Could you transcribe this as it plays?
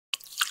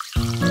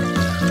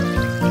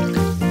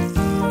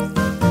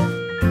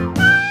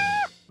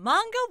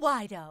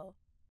Manga-Waido.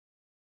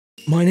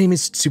 My name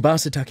is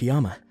Tsubasa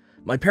Takayama.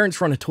 My parents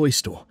run a toy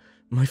store.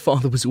 My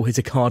father was always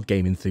a card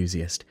game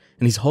enthusiast,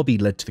 and his hobby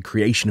led to the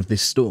creation of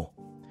this store.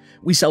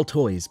 We sell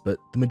toys, but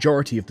the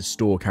majority of the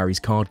store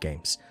carries card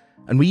games,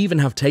 and we even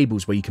have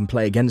tables where you can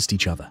play against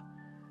each other.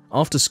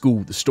 After school,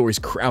 the store is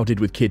crowded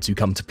with kids who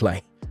come to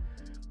play.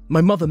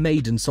 My mother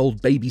made and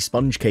sold baby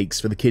sponge cakes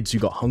for the kids who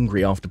got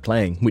hungry after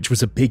playing, which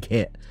was a big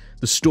hit.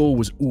 The store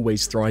was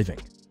always thriving.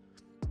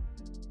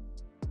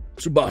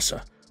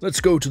 Tsubasa, let's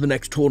go to the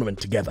next tournament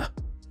together.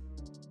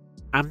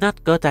 I'm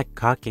not good at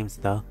card games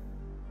though.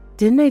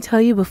 Didn't I tell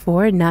you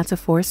before not to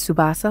force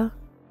Tsubasa?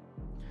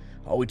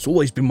 Oh, it's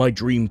always been my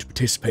dream to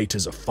participate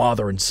as a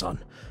father and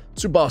son.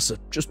 Tsubasa,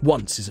 just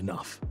once is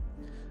enough.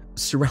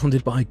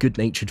 Surrounded by a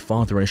good-natured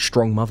father and a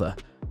strong mother,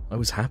 I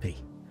was happy.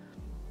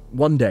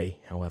 One day,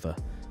 however,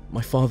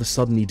 my father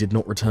suddenly did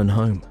not return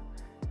home.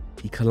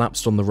 He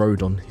collapsed on the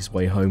road on his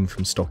way home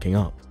from stocking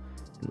up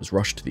and was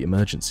rushed to the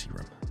emergency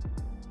room.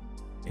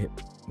 It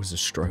was a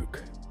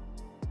stroke.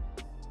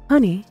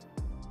 Honey,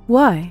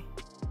 why?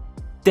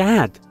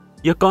 Dad,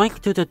 you're going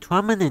to the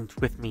tournament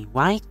with me,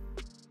 right?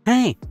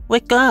 Hey,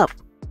 wake up!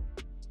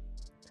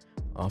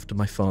 After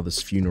my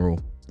father's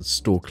funeral, the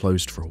store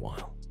closed for a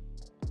while.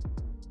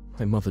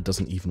 My mother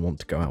doesn't even want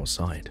to go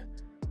outside.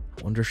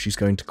 I wonder if she's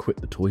going to quit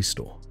the toy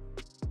store.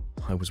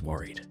 I was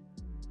worried,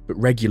 but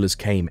regulars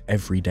came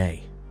every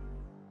day.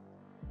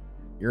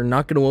 You're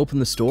not going to open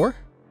the store?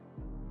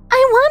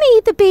 I want to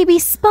eat the baby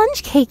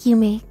sponge cake you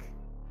make.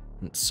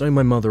 And so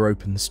my mother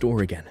opened the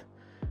store again.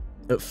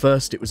 At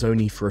first it was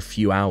only for a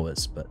few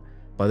hours, but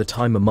by the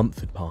time a month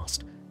had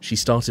passed, she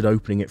started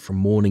opening it from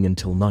morning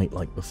until night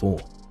like before.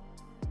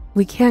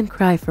 We can't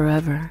cry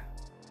forever.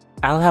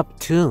 I'll help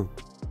too.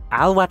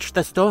 I'll watch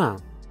the store.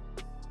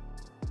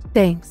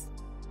 Thanks.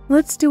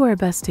 Let's do our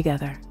best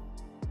together.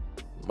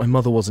 My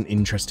mother wasn't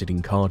interested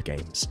in card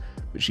games,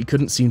 but she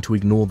couldn't seem to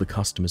ignore the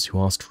customers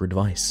who asked for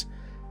advice.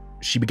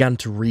 She began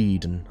to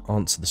read and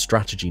answer the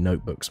strategy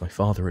notebooks my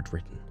father had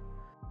written.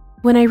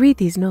 When I read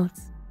these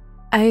notes,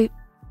 I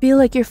feel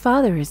like your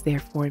father is there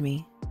for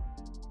me.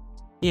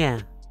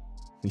 Yeah.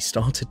 We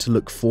started to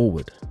look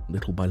forward,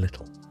 little by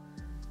little.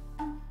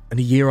 And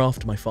a year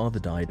after my father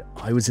died,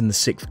 I was in the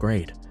 6th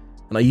grade,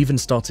 and I even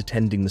started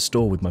tending the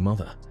store with my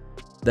mother.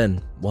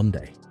 Then, one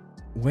day,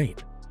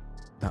 wait,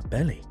 that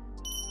belly,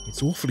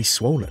 it's awfully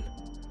swollen.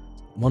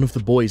 One of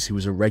the boys who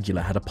was a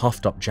regular had a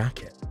puffed up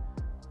jacket.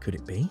 Could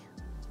it be?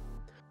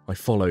 I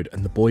followed,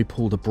 and the boy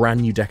pulled a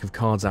brand new deck of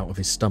cards out of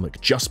his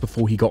stomach just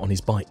before he got on his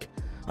bike.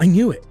 I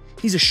knew it!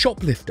 He's a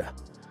shoplifter!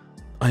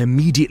 I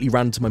immediately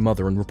ran to my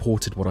mother and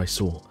reported what I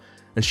saw,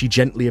 and she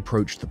gently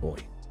approached the boy.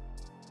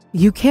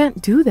 You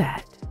can't do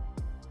that.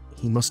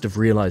 He must have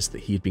realized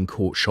that he had been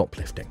caught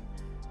shoplifting.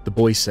 The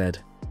boy said,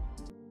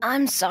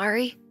 I'm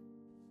sorry.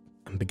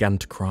 and began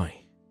to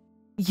cry.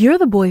 You're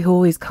the boy who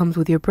always comes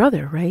with your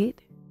brother, right?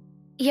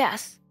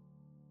 Yes,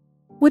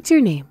 What's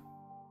your name?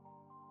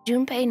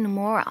 Junpei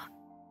Nomura.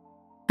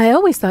 I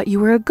always thought you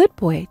were a good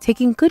boy,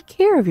 taking good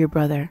care of your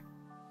brother.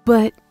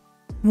 But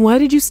why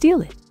did you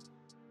steal it?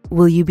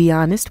 Will you be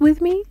honest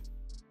with me?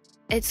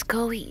 It's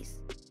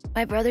Koi's,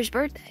 my brother's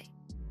birthday,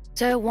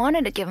 so I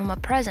wanted to give him a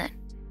present.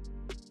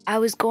 I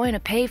was going to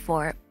pay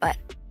for it, but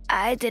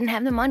I didn't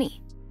have the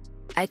money.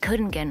 I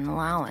couldn't get an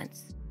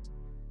allowance.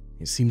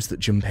 It seems that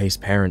Junpei's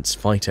parents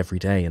fight every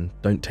day and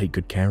don't take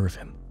good care of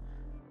him.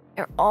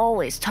 They're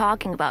always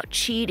talking about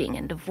cheating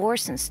and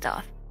divorce and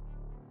stuff,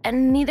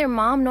 and neither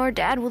mom nor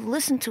dad would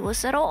listen to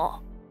us at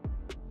all.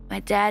 My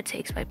dad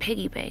takes my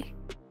piggy bank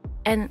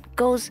and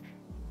goes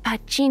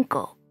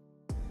pachinko.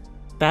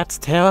 That's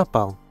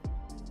terrible.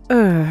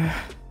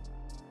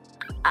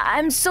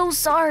 I'm so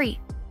sorry.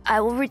 I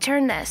will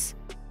return this.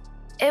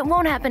 It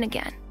won't happen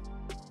again.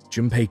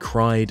 Junpei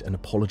cried and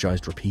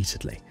apologized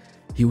repeatedly.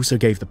 He also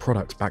gave the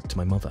product back to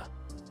my mother,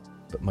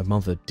 but my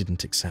mother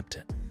didn't accept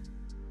it.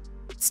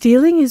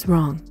 Stealing is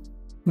wrong,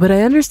 but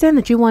I understand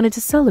that you wanted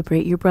to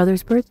celebrate your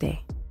brother's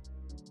birthday.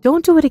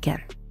 Don't do it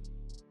again.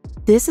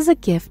 This is a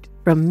gift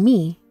from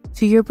me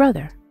to your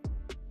brother.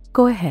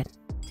 Go ahead,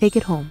 take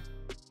it home.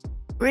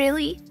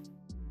 Really?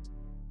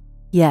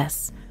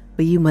 Yes,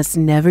 but you must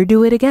never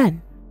do it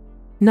again.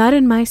 Not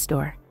in my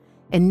store,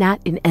 and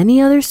not in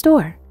any other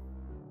store.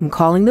 I'm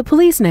calling the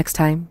police next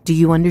time. Do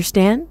you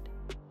understand?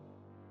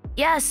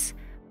 Yes.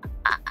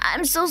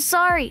 I'm so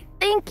sorry.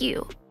 Thank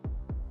you.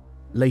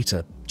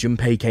 Later,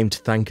 Junpei came to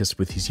thank us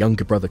with his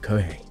younger brother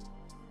Kohei.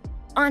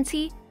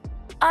 Auntie,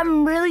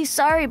 I'm really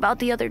sorry about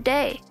the other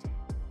day.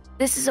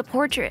 This is a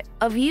portrait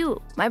of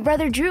you my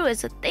brother drew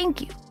as a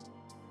thank you.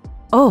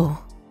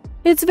 Oh,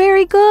 it's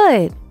very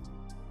good.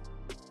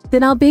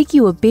 Then I'll bake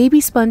you a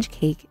baby sponge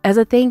cake as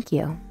a thank you.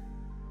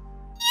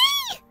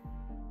 Yay!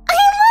 I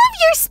love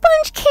your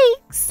sponge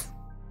cakes!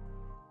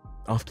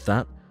 After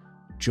that,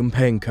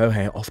 Junpei and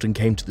Kohei often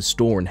came to the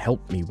store and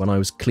helped me when I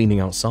was cleaning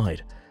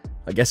outside.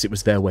 I guess it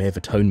was their way of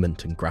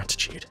atonement and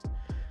gratitude.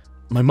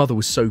 My mother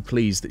was so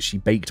pleased that she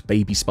baked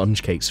baby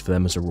sponge cakes for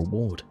them as a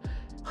reward.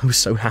 I was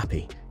so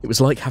happy. It was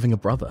like having a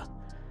brother.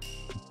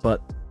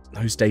 But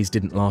those days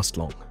didn't last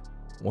long.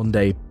 One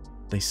day,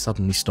 they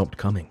suddenly stopped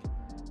coming.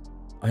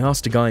 I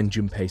asked a guy in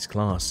Junpei's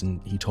class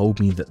and he told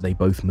me that they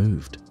both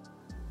moved.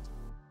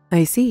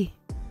 I see.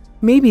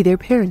 Maybe their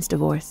parents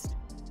divorced.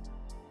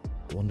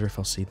 I wonder if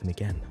I'll see them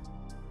again.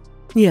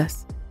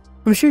 Yes,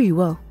 I'm sure you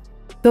will.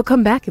 They'll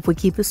come back if we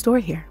keep the store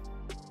here.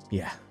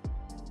 Yeah.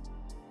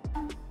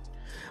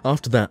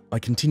 After that, I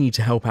continued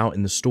to help out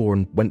in the store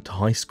and went to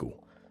high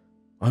school.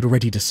 I'd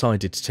already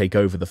decided to take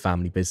over the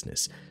family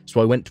business,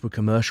 so I went to a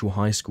commercial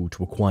high school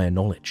to acquire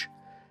knowledge.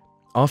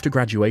 After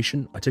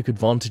graduation, I took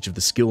advantage of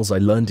the skills I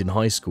learned in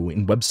high school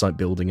in website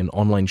building and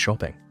online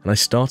shopping, and I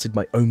started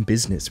my own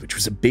business, which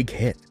was a big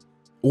hit.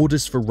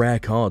 Orders for rare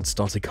cards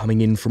started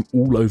coming in from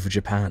all over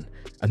Japan,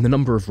 and the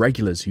number of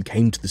regulars who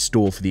came to the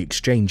store for the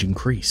exchange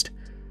increased.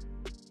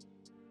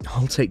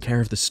 I'll take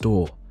care of the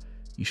store.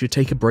 You should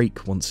take a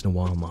break once in a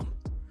while, Mum.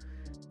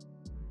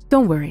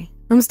 Don't worry,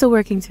 I'm still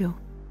working too.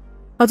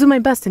 I'll do my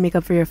best to make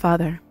up for your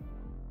father.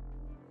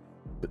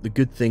 But the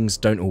good things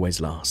don't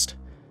always last.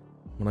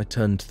 When I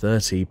turned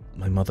 30,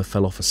 my mother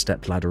fell off a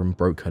stepladder and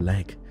broke her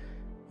leg.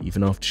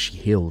 Even after she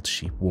healed,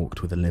 she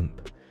walked with a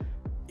limp.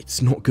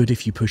 It's not good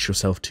if you push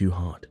yourself too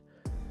hard.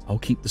 I'll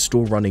keep the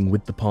store running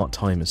with the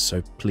part-timers,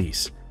 so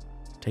please,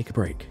 take a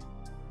break.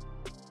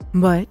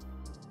 But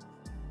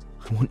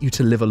I want you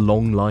to live a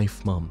long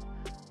life, Mum.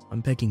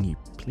 I'm begging you,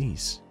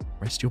 please,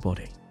 rest your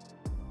body.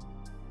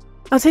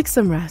 I'll take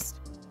some rest.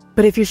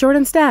 But if you're short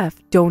on staff,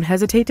 don't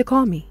hesitate to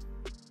call me.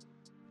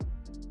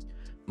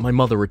 My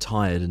mother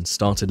retired and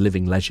started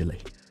living leisurely.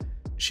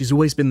 She's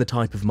always been the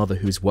type of mother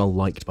who is well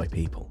liked by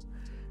people.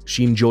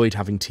 She enjoyed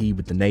having tea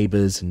with the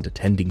neighbours and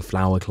attending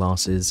flower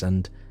classes,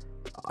 and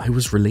I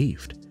was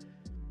relieved.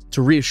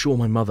 To reassure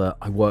my mother,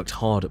 I worked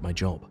hard at my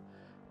job.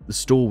 The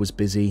store was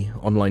busy,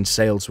 online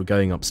sales were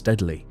going up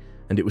steadily,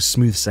 and it was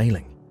smooth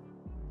sailing.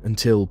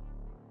 Until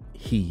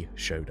he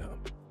showed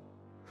up.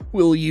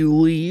 Will you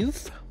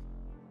leave?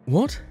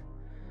 What?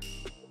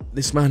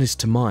 This man is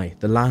Tamai,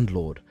 the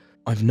landlord.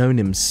 I've known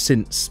him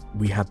since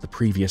we had the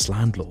previous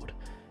landlord,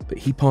 but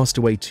he passed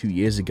away 2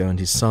 years ago and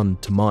his son,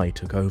 Tamai,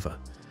 took over.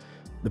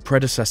 The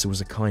predecessor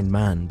was a kind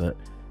man, but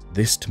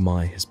this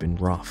Tamai has been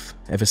rough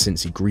ever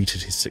since he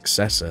greeted his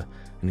successor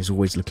and is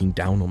always looking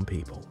down on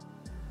people.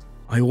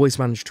 I always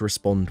managed to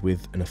respond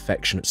with an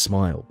affectionate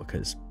smile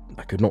because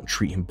I could not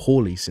treat him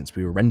poorly since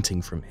we were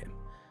renting from him.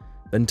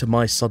 Then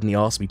Tamai suddenly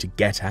asked me to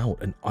get out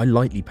and I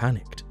lightly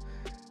panicked.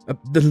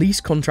 The lease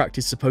contract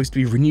is supposed to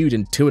be renewed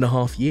in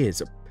 2.5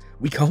 years.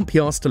 We can't be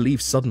asked to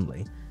leave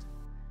suddenly.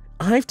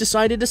 I've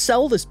decided to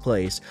sell this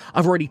place.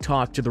 I've already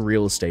talked to the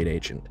real estate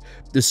agent.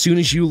 As soon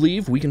as you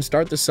leave, we can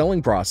start the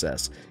selling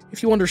process.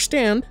 If you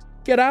understand,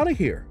 get out of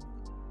here.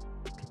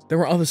 There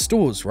are other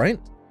stores, right?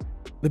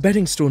 The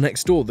bedding store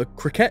next door, the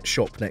cricket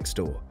shop next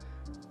door.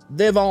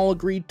 They've all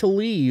agreed to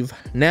leave.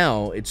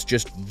 Now it's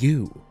just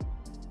you.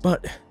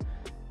 But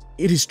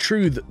it is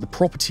true that the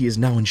property is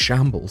now in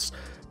shambles,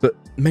 but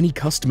many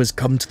customers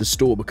come to the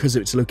store because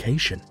of its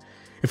location.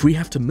 If we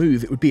have to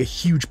move, it would be a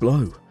huge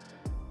blow.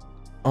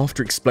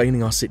 After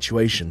explaining our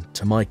situation,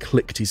 Tamai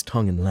clicked his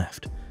tongue and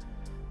left.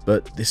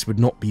 But this would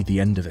not be the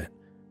end of it.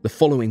 The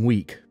following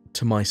week,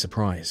 to my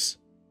surprise.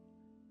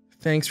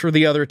 Thanks for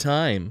the other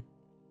time.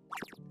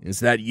 Is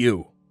that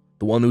you?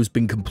 The one who's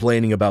been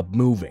complaining about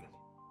moving?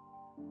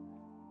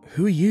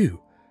 Who are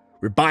you?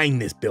 We're buying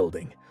this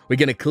building. We're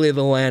gonna clear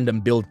the land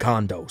and build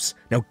condos.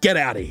 Now get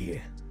out of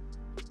here.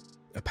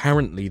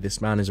 Apparently,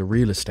 this man is a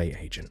real estate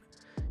agent.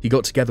 He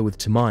got together with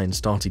Tamai and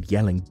started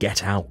yelling,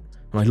 "Get out,"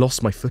 and I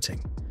lost my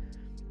footing.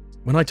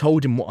 When I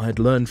told him what I had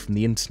learned from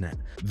the internet,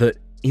 that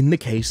in the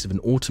case of an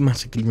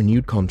automatically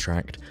renewed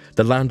contract,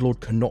 the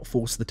landlord cannot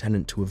force the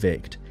tenant to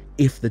evict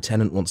if the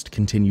tenant wants to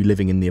continue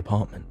living in the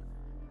apartment.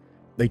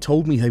 They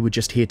told me they were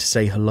just here to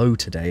say hello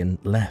today and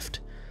left.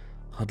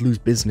 I'd lose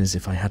business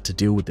if I had to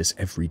deal with this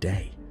every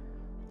day.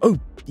 Oh,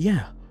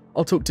 yeah,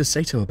 I'll talk to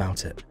Sato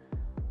about it.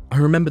 I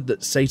remembered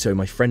that Sato,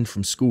 my friend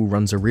from school,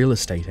 runs a real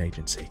estate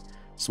agency,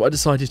 so I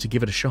decided to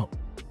give it a shot.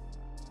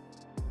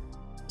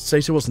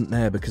 Sato wasn't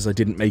there because I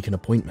didn't make an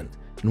appointment,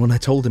 and when I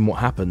told him what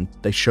happened,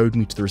 they showed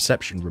me to the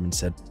reception room and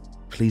said,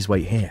 "Please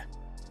wait here."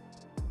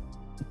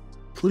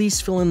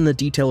 Please fill in the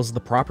details of the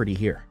property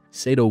here.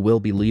 Sato will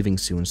be leaving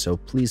soon, so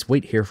please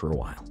wait here for a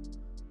while.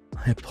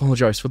 I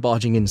apologize for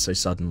barging in so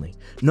suddenly.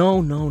 No,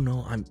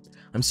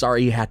 I'm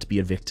sorry you had to be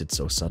evicted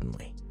so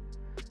suddenly.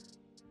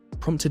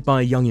 Prompted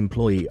by a young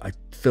employee, I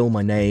fill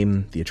my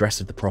name, the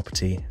address of the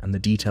property, and the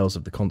details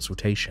of the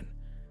consultation.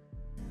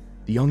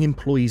 The young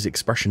employee's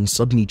expression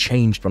suddenly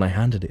changed when I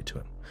handed it to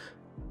him.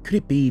 Could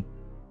it be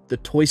the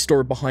toy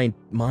store behind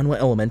Manwa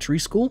Elementary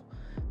School?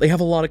 They have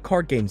a lot of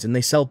card games and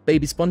they sell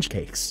baby sponge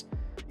cakes.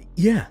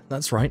 Yeah,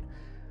 that's right.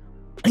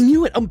 I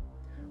knew it.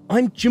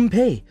 I'm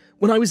Junpei.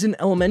 When I was in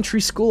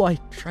elementary school, I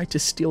tried to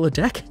steal a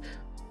deck.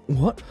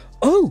 What?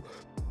 Oh,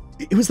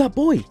 it was that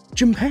boy,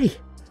 Junpei.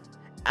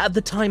 At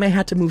the time, I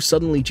had to move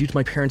suddenly due to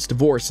my parents'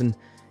 divorce, and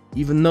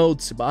even though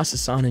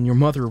Tsubasa-san and your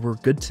mother were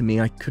good to me,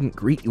 I couldn't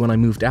greet you when I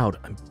moved out.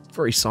 I'm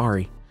very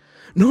sorry.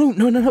 No,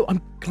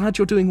 I'm glad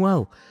you're doing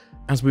well.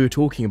 As we were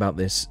talking about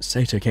this,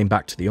 Sato came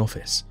back to the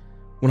office.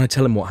 when I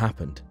tell him what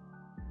happened.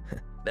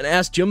 "Then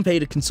ask Junpei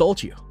to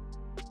consult you,"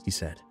 he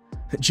said.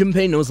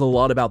 "Junpei knows a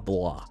lot about the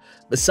law.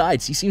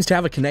 Besides, he seems to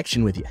have a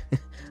connection with you.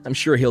 I'm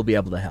sure he'll be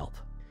able to help."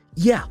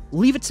 "Yeah,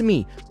 leave it to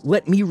me.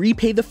 Let me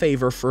repay the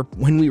favor for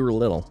when we were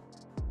little."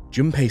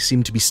 Junpei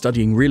seemed to be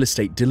studying real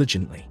estate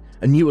diligently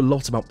and knew a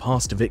lot about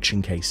past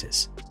eviction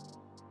cases.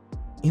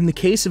 In the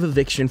case of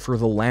eviction for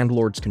the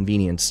landlord's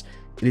convenience,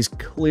 it is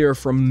clear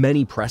from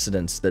many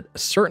precedents that a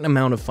certain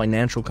amount of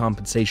financial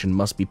compensation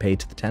must be paid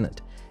to the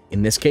tenant.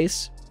 In this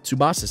case,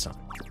 Tsubasa-san.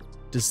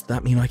 Does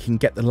that mean I can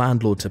get the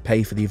landlord to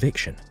pay for the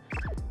eviction?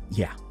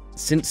 Yeah.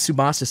 Since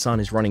Tsubasa-san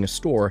is running a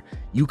store,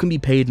 you can be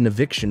paid an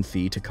eviction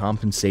fee to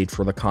compensate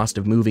for the cost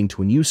of moving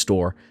to a new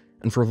store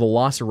and for the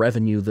loss of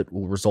revenue that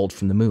will result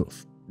from the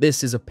move.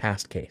 This is a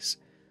past case.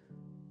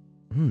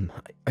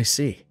 I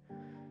see.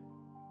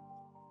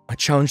 I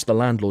challenged the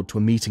landlord to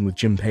a meeting with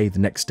Junpei the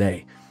next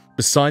day.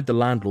 Beside the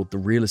landlord, the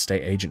real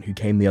estate agent who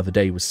came the other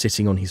day was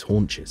sitting on his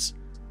haunches.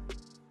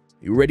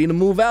 "You ready to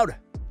move out?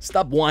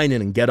 Stop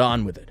whining and get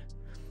on with it.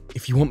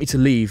 If you want me to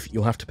leave,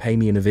 you'll have to pay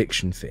me an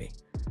eviction fee."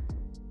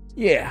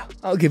 "Yeah,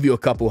 I'll give you a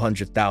couple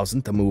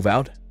 $100,000 to move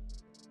out."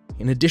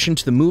 In addition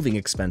to the moving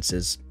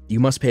expenses, you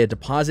must pay a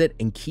deposit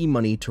and key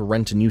money to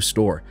rent a new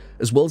store,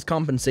 as well as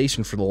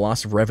compensation for the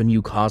loss of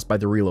revenue caused by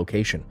the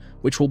relocation,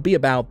 which will be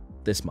about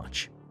this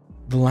much.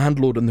 The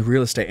landlord and the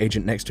real estate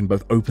agent next to him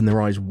both opened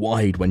their eyes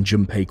wide when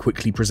Junpei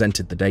quickly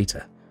presented the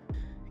data.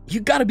 "You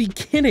gotta be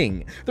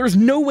kidding! There's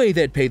no way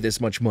they'd pay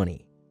this much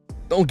money."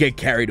 "Don't get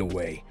carried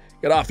away.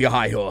 Get off your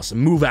high horse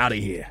and move out of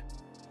here."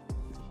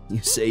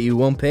 "You say you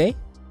won't pay?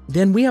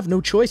 Then we have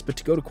no choice but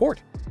to go to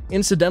court.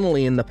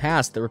 Incidentally, in the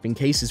past, there have been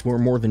cases where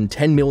more than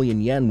 10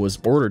 million yen was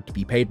ordered to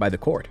be paid by the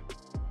court."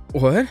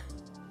 "What?"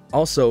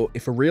 Also,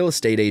 if a real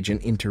estate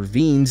agent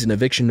intervenes in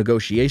eviction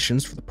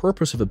negotiations for the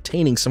purpose of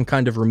obtaining some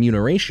kind of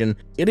remuneration,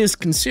 it is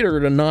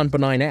considered a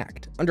non-benign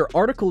act under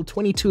Article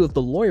 22 of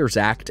the Lawyers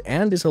Act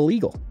and is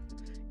illegal.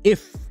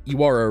 If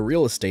you are a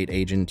real estate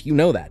agent, you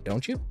know that,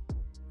 don't you?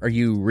 Are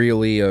you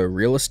really a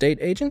real estate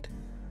agent?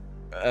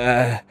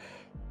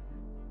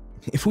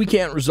 If we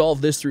can't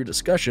resolve this through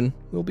discussion,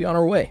 we'll be on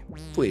our way.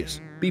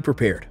 Please, be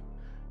prepared.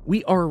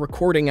 We are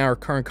recording our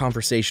current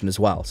conversation as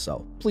well,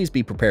 so please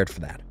be prepared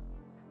for that."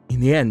 In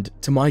the end,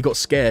 Tamai got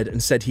scared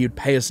and said he would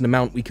pay us an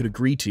amount we could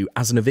agree to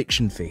as an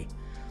eviction fee.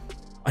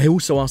 I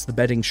also asked the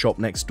bedding shop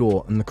next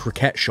door and the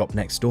croquette shop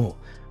next door,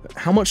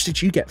 "How much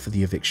did you get for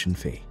the eviction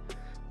fee?"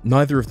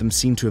 Neither of them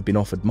seemed to have been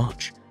offered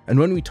much, and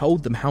when we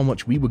told them how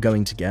much we were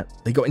going to get,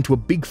 they got into a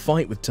big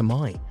fight with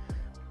Tamai.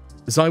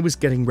 As I was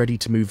getting ready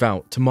to move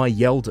out, Tamai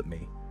yelled at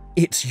me,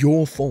 "It's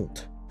your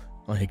fault."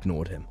 I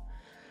ignored him.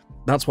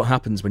 That's what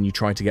happens when you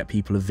try to get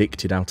people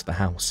evicted out of the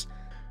house.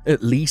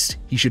 At least,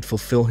 he should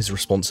fulfill his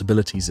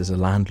responsibilities as a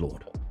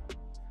landlord.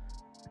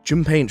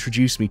 Junpei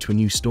introduced me to a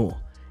new store.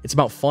 It's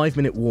about a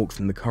 5-minute walk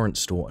from the current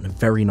store and a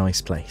very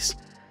nice place.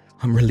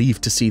 I'm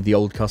relieved to see the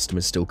old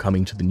customers still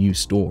coming to the new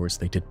store as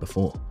they did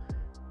before.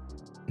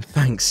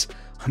 Thanks.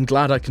 I'm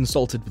glad I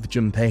consulted with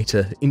Junpei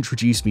to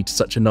introduce me to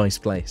such a nice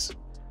place.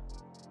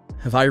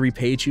 Have I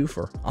repaid you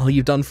for all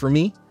you've done for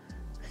me?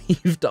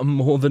 You've done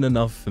more than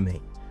enough for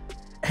me.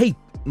 Hey,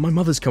 my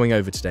mother's coming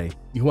over today.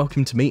 You're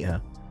welcome to meet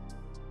her.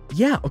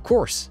 Yeah, of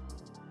course.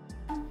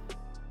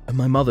 And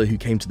my mother, who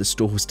came to the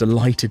store, was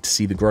delighted to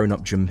see the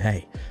grown-up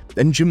Junpei.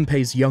 Then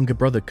Junpei's younger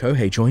brother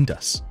Kohei joined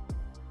us.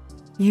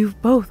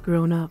 You've both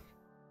grown up.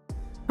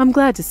 I'm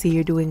glad to see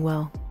you're doing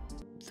well.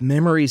 The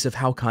memories of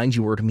how kind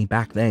you were to me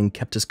back then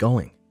kept us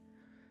going.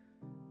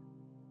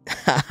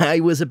 I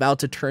was about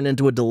to turn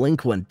into a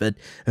delinquent, but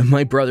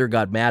my brother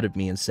got mad at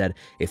me and said,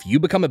 "If you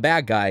become a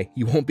bad guy,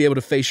 you won't be able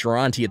to face your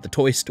auntie at the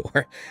toy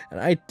store," and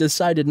I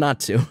decided not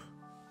to.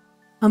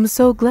 I'm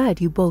so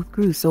glad you both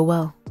grew so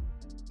well.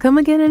 Come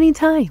again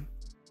anytime.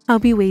 I'll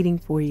be waiting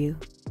for you.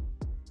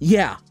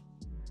 Yeah.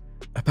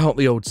 About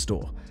the old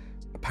store.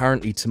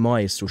 Apparently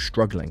Tamai is still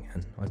struggling,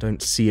 and I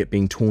don't see it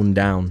being torn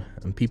down,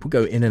 and people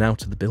go in and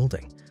out of the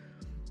building.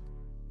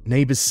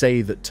 Neighbors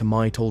say that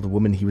Tamai told a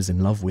woman he was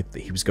in love with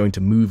that he was going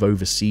to move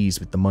overseas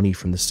with the money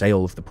from the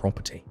sale of the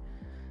property.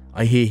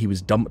 I hear he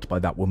was dumped by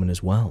that woman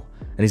as well,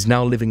 and is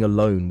now living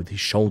alone with his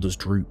shoulders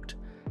drooped.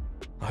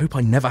 I hope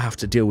I never have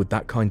to deal with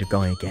that kind of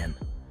guy again.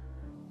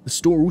 The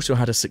store also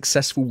had a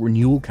successful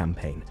renewal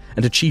campaign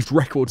and achieved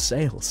record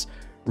sales.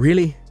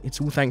 Really, it's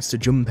all thanks to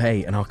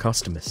Junpei and our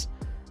customers.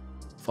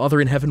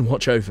 Father in heaven,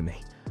 watch over me.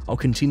 I'll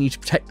continue to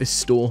protect this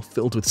store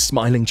filled with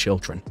smiling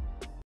children.